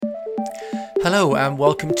Hello and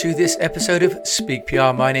welcome to this episode of Speak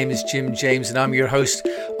PR. My name is Jim James and I'm your host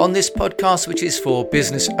on this podcast, which is for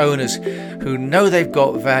business owners who know they've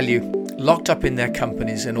got value locked up in their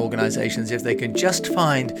companies and organizations if they can just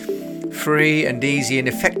find free and easy and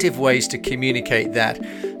effective ways to communicate that.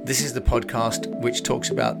 This is the podcast which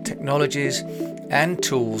talks about technologies and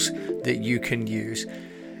tools that you can use.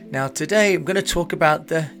 Now today I'm going to talk about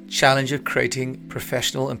the challenge of creating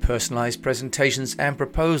professional and personalized presentations and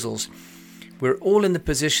proposals. We're all in the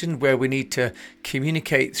position where we need to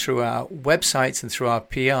communicate through our websites and through our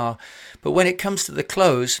PR, but when it comes to the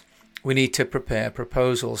close, we need to prepare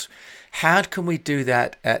proposals. How can we do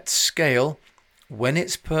that at scale, when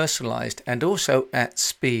it's personalized, and also at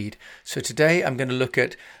speed? So today I'm going to look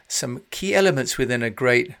at some key elements within a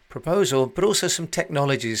great proposal, but also some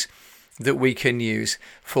technologies that we can use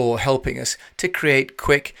for helping us to create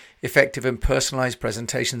quick, effective, and personalized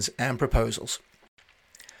presentations and proposals.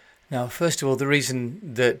 Now, first of all, the reason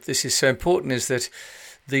that this is so important is that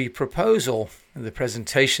the proposal and the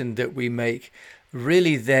presentation that we make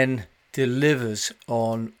really then delivers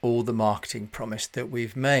on all the marketing promise that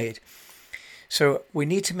we've made. So we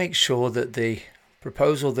need to make sure that the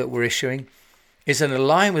proposal that we're issuing is in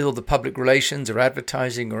line with all the public relations or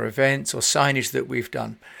advertising or events or signage that we've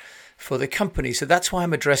done for the company. So that's why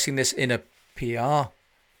I'm addressing this in a PR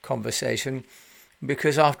conversation,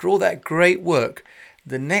 because after all that great work,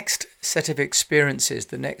 the next set of experiences,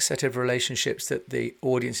 the next set of relationships that the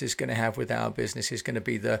audience is going to have with our business is going to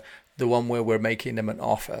be the one where we're making them an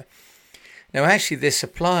offer. Now, actually, this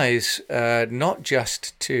applies not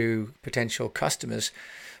just to potential customers,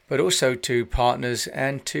 but also to partners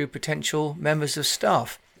and to potential members of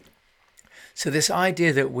staff. So this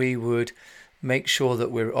idea that we would make sure that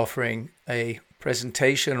we're offering a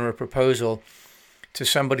presentation or a proposal to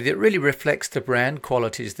somebody that really reflects the brand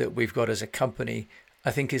qualities that we've got as a company,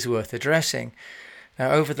 I think is worth addressing.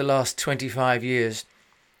 Now, over the last 25 years,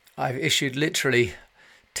 I've issued literally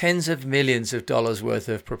tens of millions of dollars worth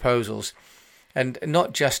of proposals, and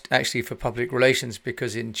not just actually for public relations,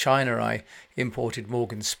 because in China I imported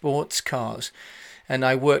Morgan sports cars, and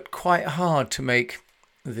I worked quite hard to make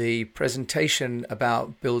the presentation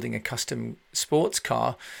about building a custom sports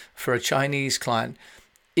car for a Chinese client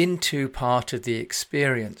into part of the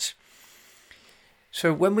experience.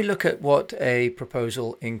 So when we look at what a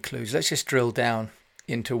proposal includes, let's just drill down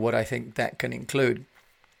into what I think that can include.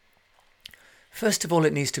 First of all,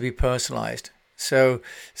 it needs to be personalized. So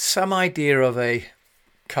some idea of a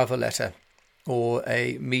cover letter or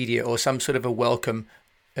a media or some sort of a welcome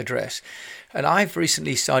address. And I've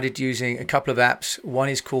recently started using a couple of apps. One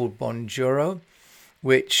is called Bonjoro,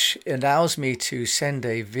 which allows me to send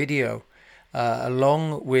a video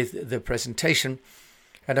along with the presentation.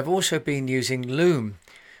 And I've also been using Loom,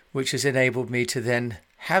 which has enabled me to then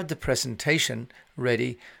have the presentation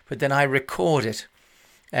ready, but then I record it.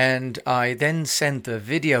 And I then send the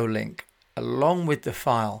video link along with the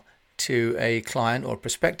file to a client or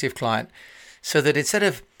prospective client, so that instead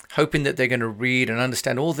of hoping that they're going to read and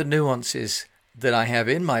understand all the nuances that I have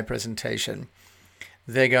in my presentation,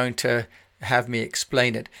 they're going to have me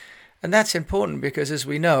explain it. And that's important because, as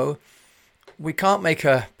we know, we can't make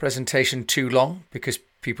a presentation too long because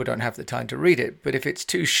people don't have the time to read it. But if it's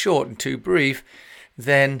too short and too brief,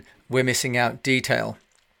 then we're missing out detail.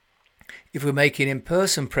 If we're making an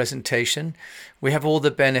in-person presentation, we have all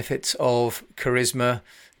the benefits of charisma,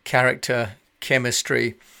 character,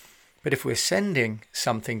 chemistry. But if we're sending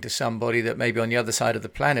something to somebody that may be on the other side of the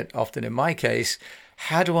planet, often in my case,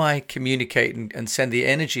 how do I communicate and send the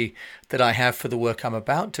energy that I have for the work I'm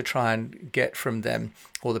about to try and get from them,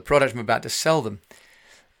 or the product I'm about to sell them,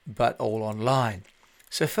 but all online?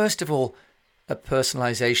 So first of all, a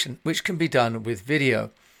personalization, which can be done with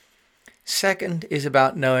video. Second is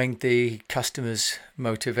about knowing the customer's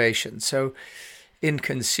motivation. So in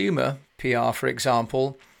consumer PR, for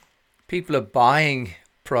example, people are buying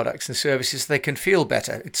products and services so they can feel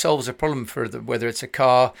better. It solves a problem for them, whether it's a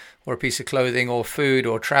car or a piece of clothing or food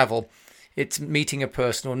or travel. It's meeting a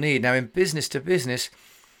personal need. Now, in business to business,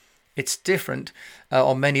 it's different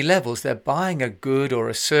on many levels. They're buying a good or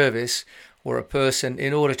a service or a person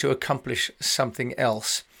in order to accomplish something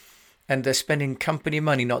else. And they're spending company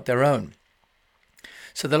money, not their own.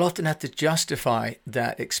 So they'll often have to justify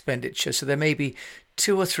that expenditure. So there may be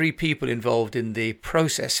 2 or 3 people involved in the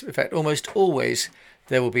process. In fact, almost always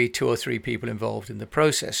there will be 2 or 3 people involved in the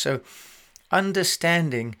process. So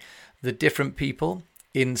understanding the different people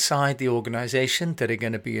inside the organization that are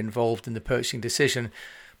going to be involved in the purchasing decision,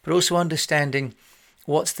 but also understanding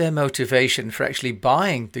what's their motivation for actually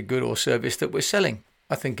buying the good or service that we're selling,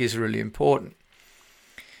 I think is really important.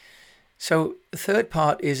 So the third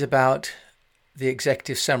part is about the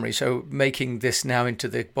executive summary, so making this now into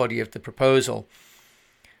the body of the proposal.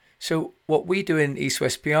 So what we do in East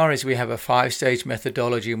West PR is we have a 5-stage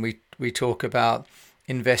methodology, and we talk about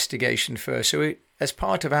investigation first. So as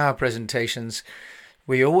part of our presentations,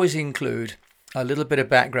 we always include a little bit of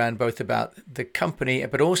background, both about the company,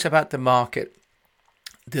 but also about the market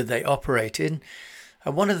that they operate in.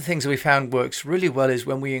 And one of the things that we found works really well is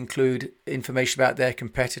when we include information about their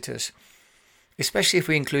competitors, especially if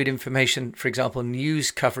we include information, for example, news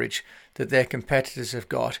coverage that their competitors have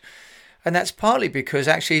got. And that's partly because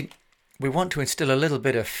actually we want to instill a little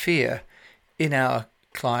bit of fear in our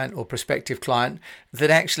client or prospective client that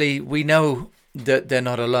actually we know that they're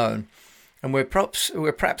not alone. And we're perhaps,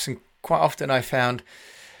 and quite often I found,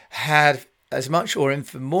 had as much or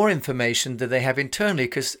more information than they have internally,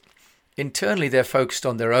 because internally they're focused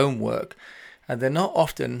on their own work and they're not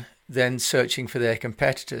often then searching for their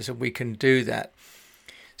competitors, and we can do that.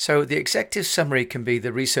 So the executive summary can be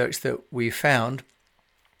the research that we found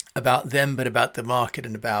about them, but about the market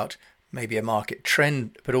and about maybe a market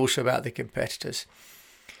trend, but also about the competitors.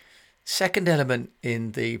 Second element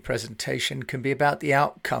in the presentation can be about the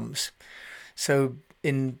outcomes. So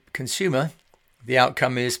in consumer, the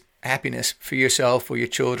outcome is happiness for yourself or your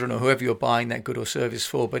children or whoever you're buying that good or service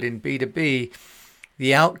for. But in B2B,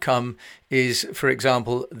 the outcome is, for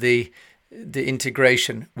example, the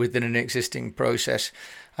integration within an existing process.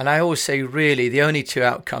 And I always say, really, the only two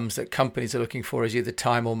outcomes that companies are looking for is either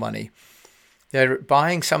time or money. They're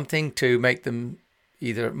buying something to make them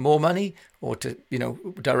either more money or to,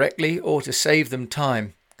 directly, or to save them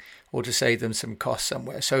time or to save them some cost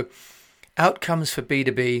somewhere. So outcomes for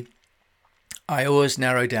B2B, I always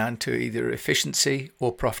narrow down to either efficiency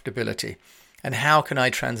or profitability. And how can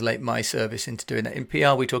I translate my service into doing that? In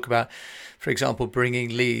PR, we talk about, for example,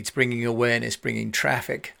 bringing leads, bringing awareness, bringing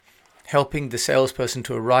traffic, helping the salesperson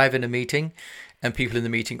to arrive in a meeting and people in the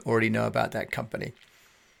meeting already know about that company.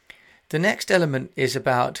 The next element is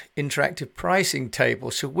about interactive pricing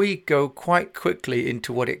tables. So we go quite quickly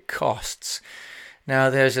into what it costs. Now,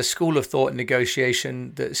 there's a school of thought in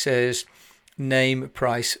negotiation that says name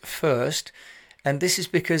price first. And this is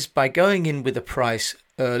because by going in with a price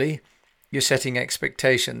early, you're setting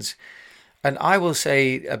expectations. And I will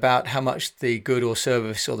say about how much the good or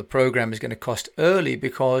service or the program is going to cost early,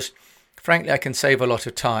 because frankly, I can save a lot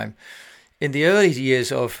of time. In the early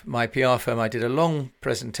years of my PR firm, I did a long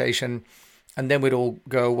presentation and then we'd all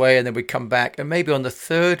go away and then we'd come back. And maybe on the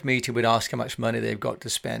third meeting, we'd ask how much money they've got to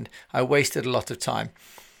spend. I wasted a lot of time.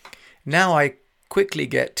 Now I quickly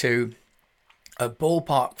get to a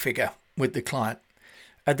ballpark figure with the client.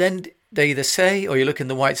 And then they either say, or you look in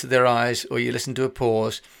the whites of their eyes, or you listen to a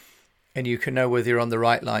pause, and you can know whether you're on the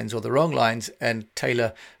right lines or the wrong lines and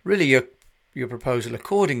tailor really your proposal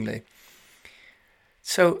accordingly.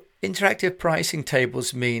 So interactive pricing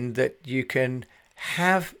tables mean that you can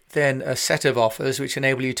have then a set of offers which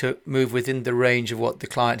enable you to move within the range of what the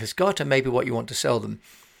client has got and maybe what you want to sell them.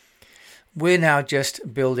 We're now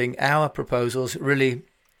just building our proposals really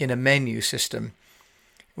in a menu system.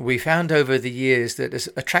 We found over the years that as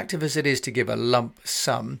attractive as it is to give a lump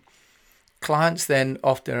sum, clients then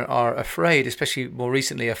often are afraid, especially more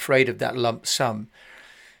recently, afraid of that lump sum.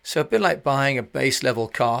 So a bit like buying a base level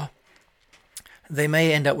car, they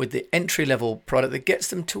may end up with the entry level product that gets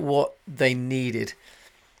them to what they needed.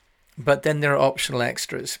 But then there are optional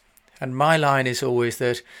extras. And my line is always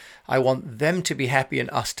that I want them to be happy and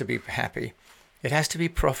us to be happy. It has to be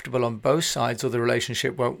profitable on both sides or the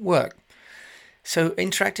relationship won't work. So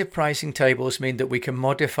interactive pricing tables mean that we can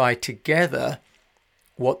modify together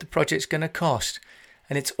what the project's going to cost.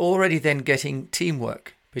 And it's already then getting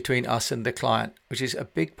teamwork between us and the client, which is a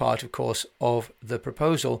big part, of course, of the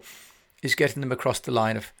proposal, is getting them across the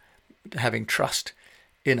line of having trust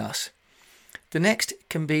in us. The next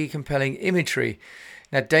can be compelling imagery.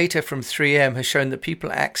 Now, data from 3M has shown that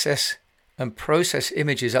people access and process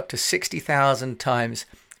images up to 60,000 times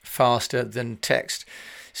faster than text.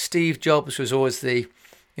 Steve Jobs was always the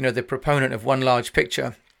proponent of one large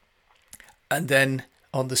picture and then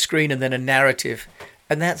on the screen and then a narrative.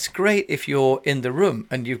 And that's great if you're in the room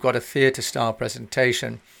and you've got a theatre style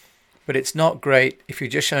presentation. But it's not great if you're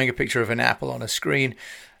just showing a picture of an apple on a screen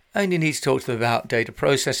and you need to talk to them about data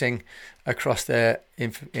processing across in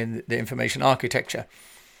the information architecture.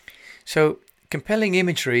 So compelling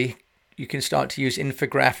imagery, you can start to use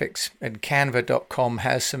infographics, and canva.com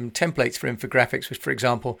has some templates for infographics,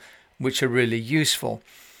 which are really useful.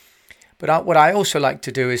 But what I also like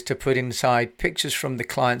to do is to put inside pictures from the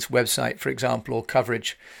client's website, for example, or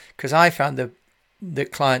coverage, because I found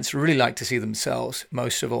that clients really like to see themselves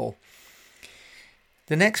most of all.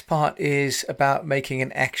 The next part is about making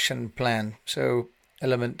an action plan. So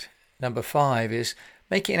element number 5 is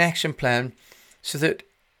making an action plan so that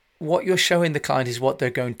what you're showing the client is what they're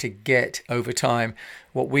going to get over time.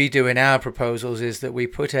 What we do in our proposals is that we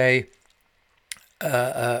put a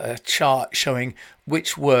chart showing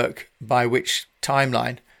which work by which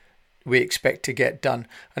timeline we expect to get done.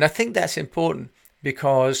 And I think that's important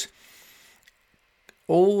because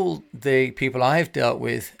all the people I've dealt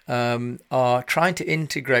with are trying to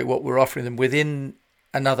integrate what we're offering them within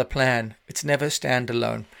another plan. It's never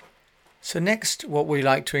standalone. So next, what we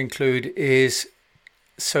like to include is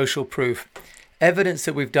social proof, evidence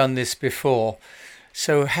that we've done this before.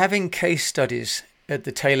 So having case studies at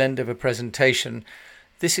the tail end of a presentation,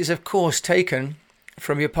 this is of course taken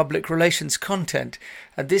from your public relations content.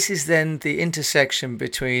 And this is then the intersection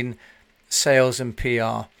between sales and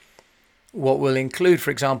PR. What we'll include, for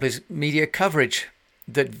example, is media coverage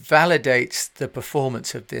that validates the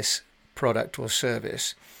performance of this product or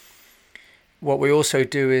service. What we also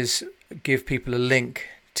do is give people a link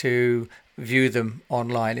to view them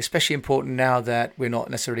online, especially important now that we're not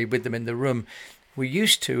necessarily with them in the room. We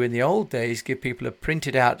used to, in the old days, give people a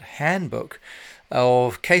printed out handbook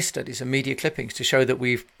of case studies and media clippings to show that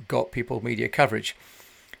we've got people media coverage.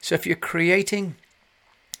 So if you're creating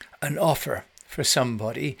an offer for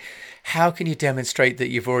somebody, how can you demonstrate that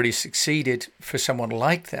you've already succeeded for someone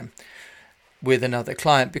like them with another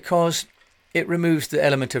client? Because it removes the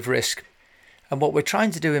element of risk. And what we're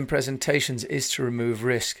trying to do in presentations is to remove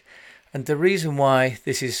risk. And the reason why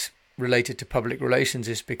this is related to public relations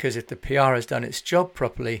is because if the PR has done its job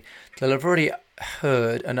properly, they'll have already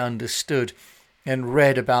heard and understood and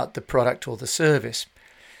read about the product or the service.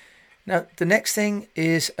 Now, the next thing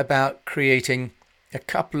is about creating a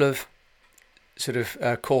couple of sort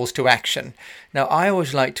of calls to action. Now, I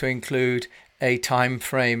always like to include a time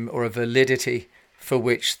frame or a validity for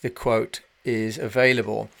which the quote is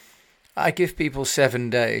available. I give people 7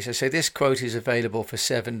 days. I say this quote is available for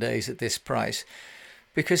 7 days at this price,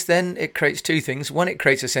 because then it creates two things. One, it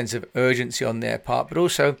creates a sense of urgency on their part, but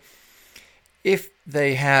also if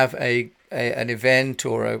they have an event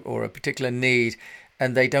or a particular need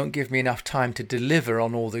and they don't give me enough time to deliver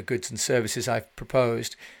on all the goods and services I've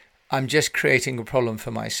proposed, I'm just creating a problem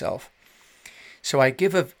for myself. So I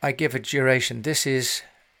give a duration. This is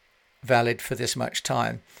valid for this much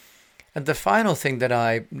time. And the final thing that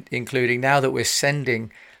I'm including now that we're sending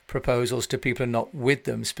proposals to people and not with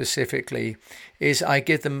them specifically is I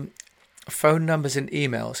give them phone numbers and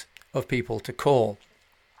emails of people to call.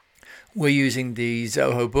 We're using the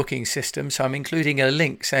Zoho booking system, so I'm including a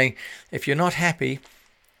link saying if you're not happy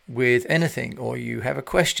with anything or you have a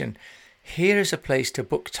question, here's a place to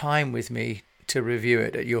book time with me to review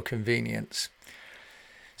it at your convenience.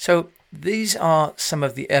 So these are some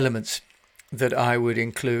of the elements that I would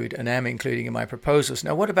include and am including in my proposals.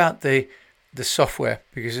 Now, what about the software?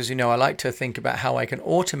 Because as you know, I like to think about how I can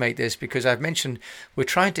automate this, because I've mentioned we're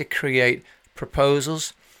trying to create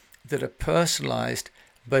proposals that are personalized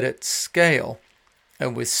but at scale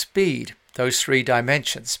and with speed, those 3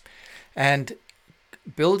 dimensions. And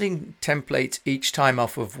building templates each time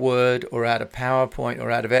off of Word or out of PowerPoint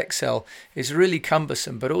or out of Excel is really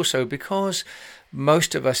cumbersome, but also because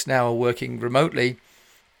most of us now are working remotely,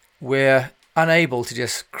 we're unable to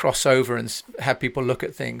just cross over and have people look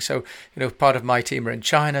at things. So, part of my team are in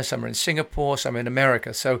China, some are in Singapore, some are in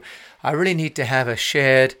America. So I really need to have a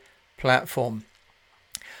shared platform.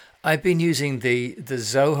 I've been using the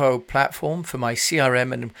Zoho platform for my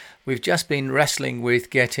CRM, and we've just been wrestling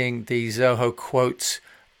with getting the Zoho Quotes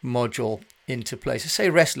module into place. I say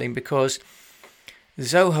wrestling because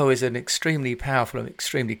Zoho is an extremely powerful and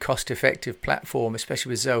extremely cost-effective platform,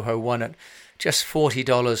 especially with Zoho One at just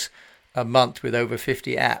 $40 a month with over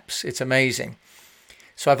 50 apps. It's amazing.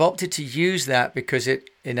 So I've opted to use that because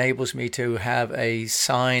it enables me to have a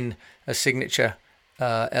signature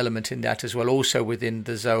element in that as well, also within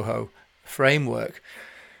the Zoho framework.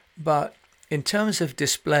 But in terms of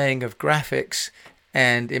displaying of graphics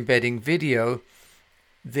and embedding video,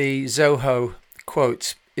 the Zoho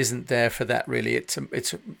Quotes isn't there for that really. It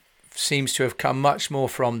seems to have come much more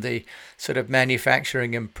from the sort of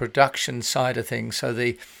manufacturing and production side of things. So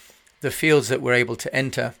the fields that we're able to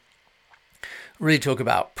enter really talk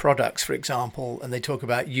about products, for example, and they talk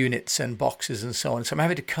about units and boxes and so on. So I'm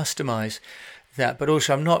having to customize that, but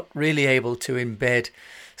also I'm not really able to embed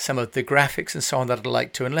some of the graphics and so on that I'd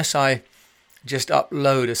like to, unless I just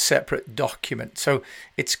upload a separate document. So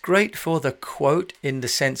it's great for the quote in the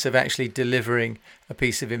sense of actually delivering a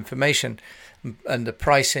piece of information and the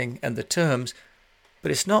pricing and the terms,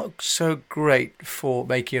 but it's not so great for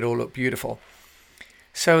making it all look beautiful.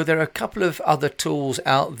 So there are a couple of other tools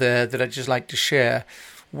out there that I'd just like to share.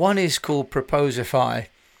 One is called Proposify.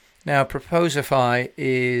 Now, Proposify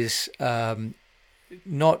is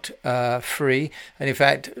not free. And in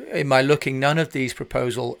fact, in my looking, none of these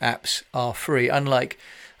proposal apps are free, unlike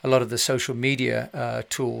a lot of the social media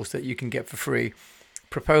tools that you can get for free.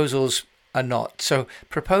 Proposals are not. So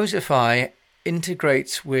Proposify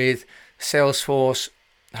integrates with Salesforce,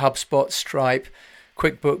 HubSpot, Stripe,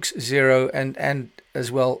 QuickBooks, Xero, and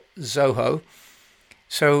as well Zoho.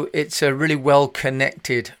 So it's a really well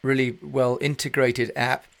connected, really well integrated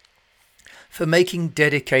app for making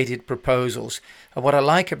dedicated proposals. And what I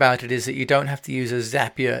like about it is that you don't have to use a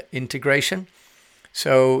Zapier integration.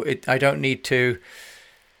 So I don't need to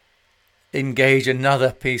engage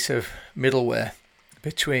another piece of middleware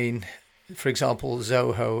between, for example,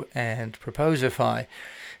 Zoho and Proposify.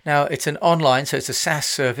 Now, it's an online, so it's a SaaS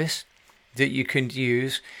service that you can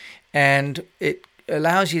use, and it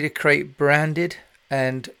allows you to create branded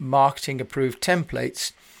and marketing approved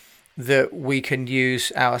templates that we can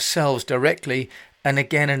use ourselves directly and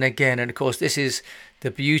again and again. And of course, this is the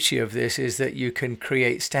beauty of this, is that you can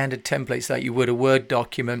create standard templates like you would a Word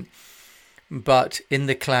document, but in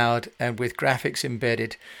the cloud and with graphics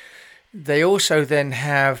embedded. They also then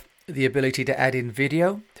have the ability to add in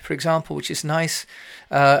video, for example, which is nice,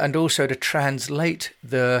 and also to translate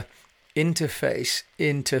the interface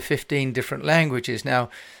into 15 different languages. Now,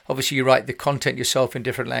 obviously you write the content yourself in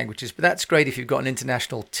different languages, but that's great if you've got an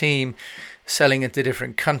international team selling into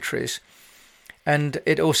different countries. And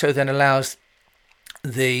it also then allows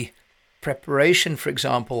the preparation, for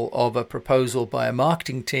example, of a proposal by a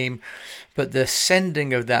marketing team, but the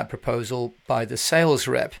sending of that proposal by the sales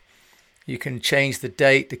rep. You can change the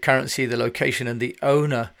date, the currency, the location, and the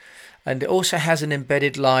owner. And it also has an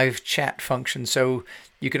embedded live chat function, so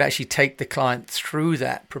you can actually take the client through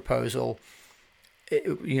that proposal,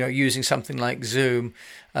 using something like Zoom,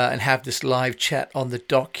 and have this live chat on the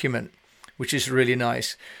document, which is really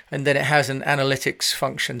nice. And then it has an analytics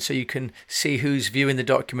function, so you can see who's viewing the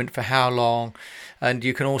document for how long, and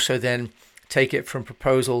you can also then take it from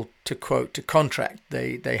proposal to quote to contract.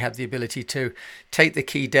 They have the ability to take the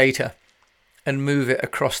key data and move it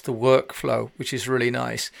across the workflow, which is really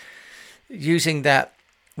nice. Using that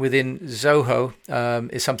within Zoho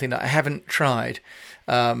is something that I haven't tried,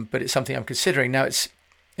 but it's something I'm considering. Now, it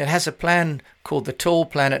has a plan called the Tall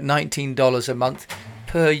Plan at $19 a month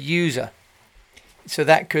per user. So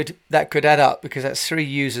that could add up, because that's 3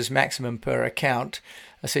 users maximum per account.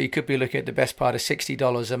 So you could be looking at the best part of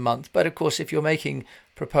 $60 a month. But of course, if you're making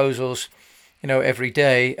proposals, every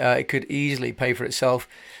day, it could easily pay for itself.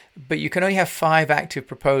 But you can only have 5 active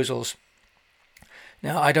proposals.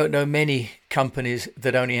 Now, I don't know many companies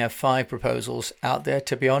that only have 5 proposals out there,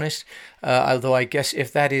 to be honest. Although I guess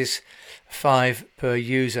if that is 5 per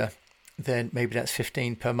user, then maybe that's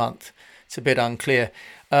 15 per month. It's a bit unclear.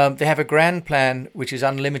 They have a grand plan, which is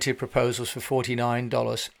unlimited proposals for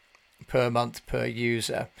 $49 per month per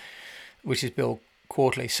user, which is billed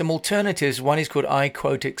quarterly. Some alternatives. One is called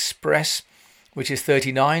iQuote Express, which is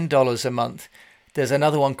 $39 a month. There's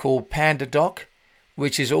another one called PandaDoc,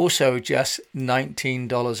 which is also just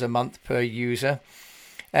 $19 a month per user.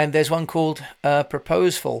 And there's one called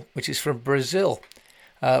Proposeful, which is from Brazil,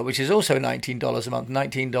 which is also $19 a month.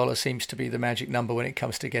 $19 seems to be the magic number when it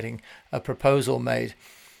comes to getting a proposal made.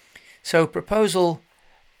 So proposal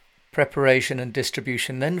preparation and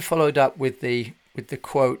distribution, then followed up with the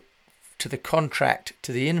quote to the contract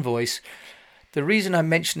to the invoice. The reason I'm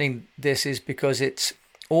mentioning this is because it's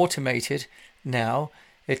automated now,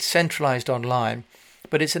 it's centralized online,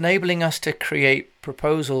 but it's enabling us to create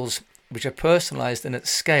proposals which are personalized and at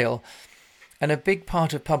scale. And a big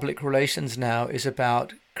part of public relations now is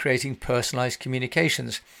about creating personalized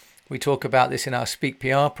communications. We talk about this in our Speak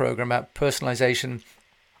PR program, about personalization,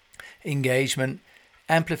 engagement,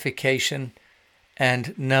 amplification,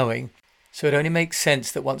 and knowing. So it only makes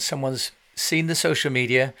sense that once someone's seen the social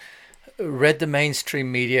media, read the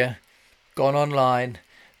mainstream media, gone online,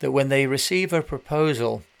 that when they receive a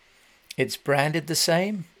proposal, it's branded the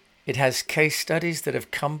same. It has case studies that have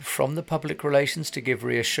come from the public relations to give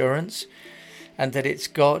reassurance, and that it's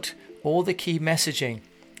got all the key messaging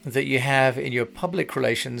that you have in your public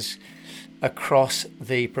relations across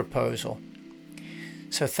the proposal.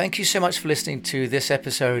 So thank you so much for listening to this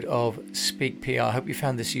episode of Speak PR. I hope you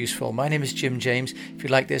found this useful. My name is Jim James. If you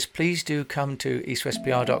like this, please do come to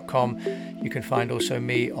eastwestpr.com. You can find also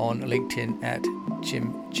me on LinkedIn at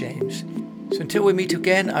Jim James. So until we meet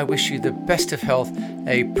again, I wish you the best of health,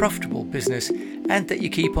 a profitable business, and that you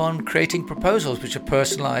keep on creating proposals which are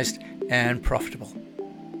personalized and profitable.